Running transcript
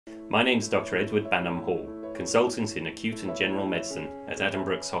My name's Dr. Edward Banham-Hall, consultant in acute and general medicine at Adam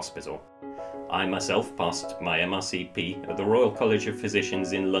Brooks Hospital. I myself passed my MRCP at the Royal College of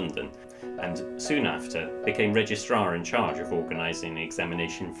Physicians in London and soon after became registrar in charge of organising the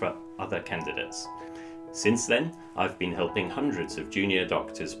examination for other candidates. Since then, I've been helping hundreds of junior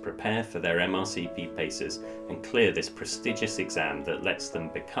doctors prepare for their MRCP PACES and clear this prestigious exam that lets them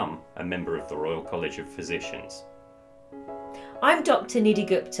become a member of the Royal College of Physicians. I'm Dr. Nidhi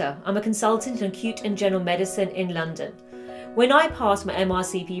Gupta. I'm a consultant in acute and general medicine in London. When I passed my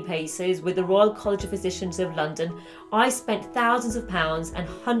MRCP PACES with the Royal College of Physicians of London, I spent thousands of pounds and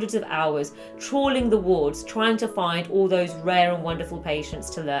hundreds of hours trawling the wards trying to find all those rare and wonderful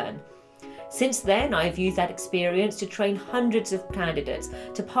patients to learn. Since then, I've used that experience to train hundreds of candidates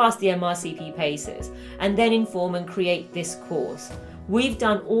to pass the MRCP PACES and then inform and create this course. We've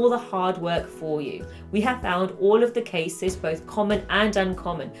done all the hard work for you. We have found all of the cases, both common and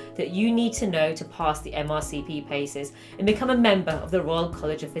uncommon, that you need to know to pass the MRCP PACES and become a member of the Royal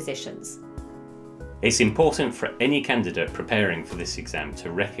College of Physicians. It's important for any candidate preparing for this exam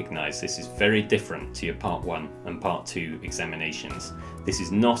to recognise this is very different to your Part 1 and Part 2 examinations. This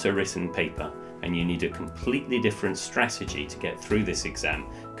is not a written paper and you need a completely different strategy to get through this exam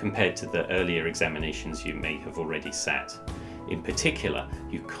compared to the earlier examinations you may have already sat. In particular,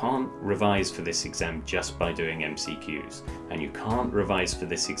 you can't revise for this exam just by doing MCQs, and you can't revise for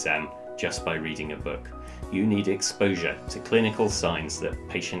this exam just by reading a book. You need exposure to clinical signs that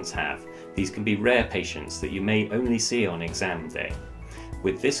patients have. These can be rare patients that you may only see on exam day.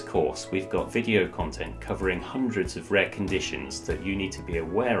 With this course, we've got video content covering hundreds of rare conditions that you need to be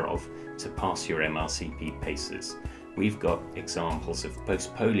aware of to pass your MRCP PACES. We've got examples of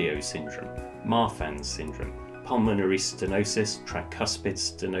post-polio syndrome, Marfan's syndrome, pulmonary stenosis, tricuspid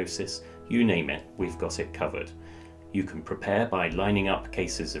stenosis, you name it, we've got it covered. You can prepare by lining up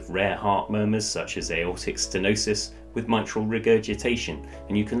cases of rare heart murmurs such as aortic stenosis with mitral regurgitation,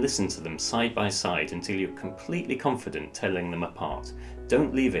 and you can listen to them side by side until you're completely confident telling them apart.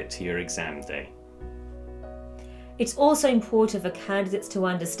 Don't leave it to your exam day. It's also important for candidates to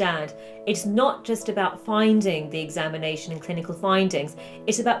understand it's not just about finding the examination and clinical findings,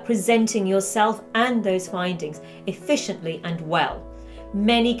 it's about presenting yourself and those findings efficiently and well.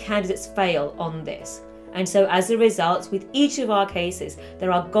 Many candidates fail on this. And so as a result, with each of our cases,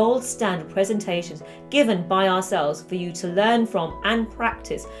 there are gold standard presentations given by ourselves for you to learn from and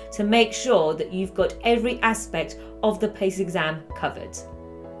practice to make sure that you've got every aspect of the PACE exam covered.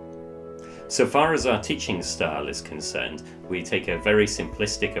 So far as our teaching style is concerned, we take a very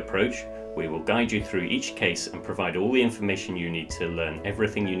simplistic approach. We will guide you through each case and provide all the information you need to learn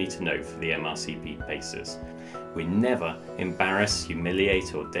everything you need to know for the MRCP PACES. We never embarrass,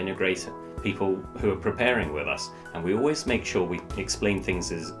 humiliate or denigrate people who are preparing with us, and we always make sure we explain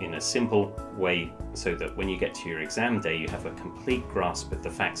things in a simple way so that when you get to your exam day you have a complete grasp of the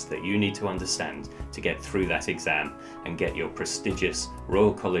facts that you need to understand to get through that exam and get your prestigious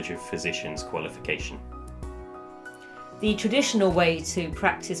Royal College of Physicians qualification. The traditional way to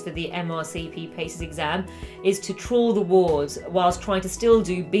practice for the MRCP PACES exam is to trawl the wards whilst trying to still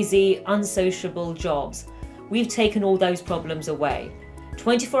do busy, unsociable jobs. We've taken all those problems away.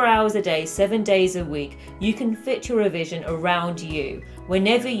 24 hours a day, 7 days a week, you can fit your revision around you.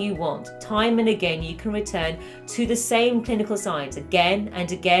 Whenever you want, time and again, you can return to the same clinical signs again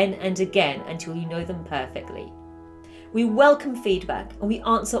and again and again until you know them perfectly. We welcome feedback and we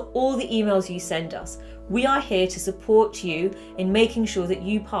answer all the emails you send us. We are here to support you in making sure that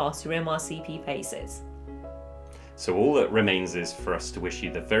you pass your MRCP PACES. So all that remains is for us to wish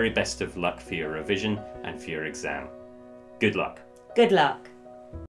you the very best of luck for your revision and for your exam. Good luck. Good luck.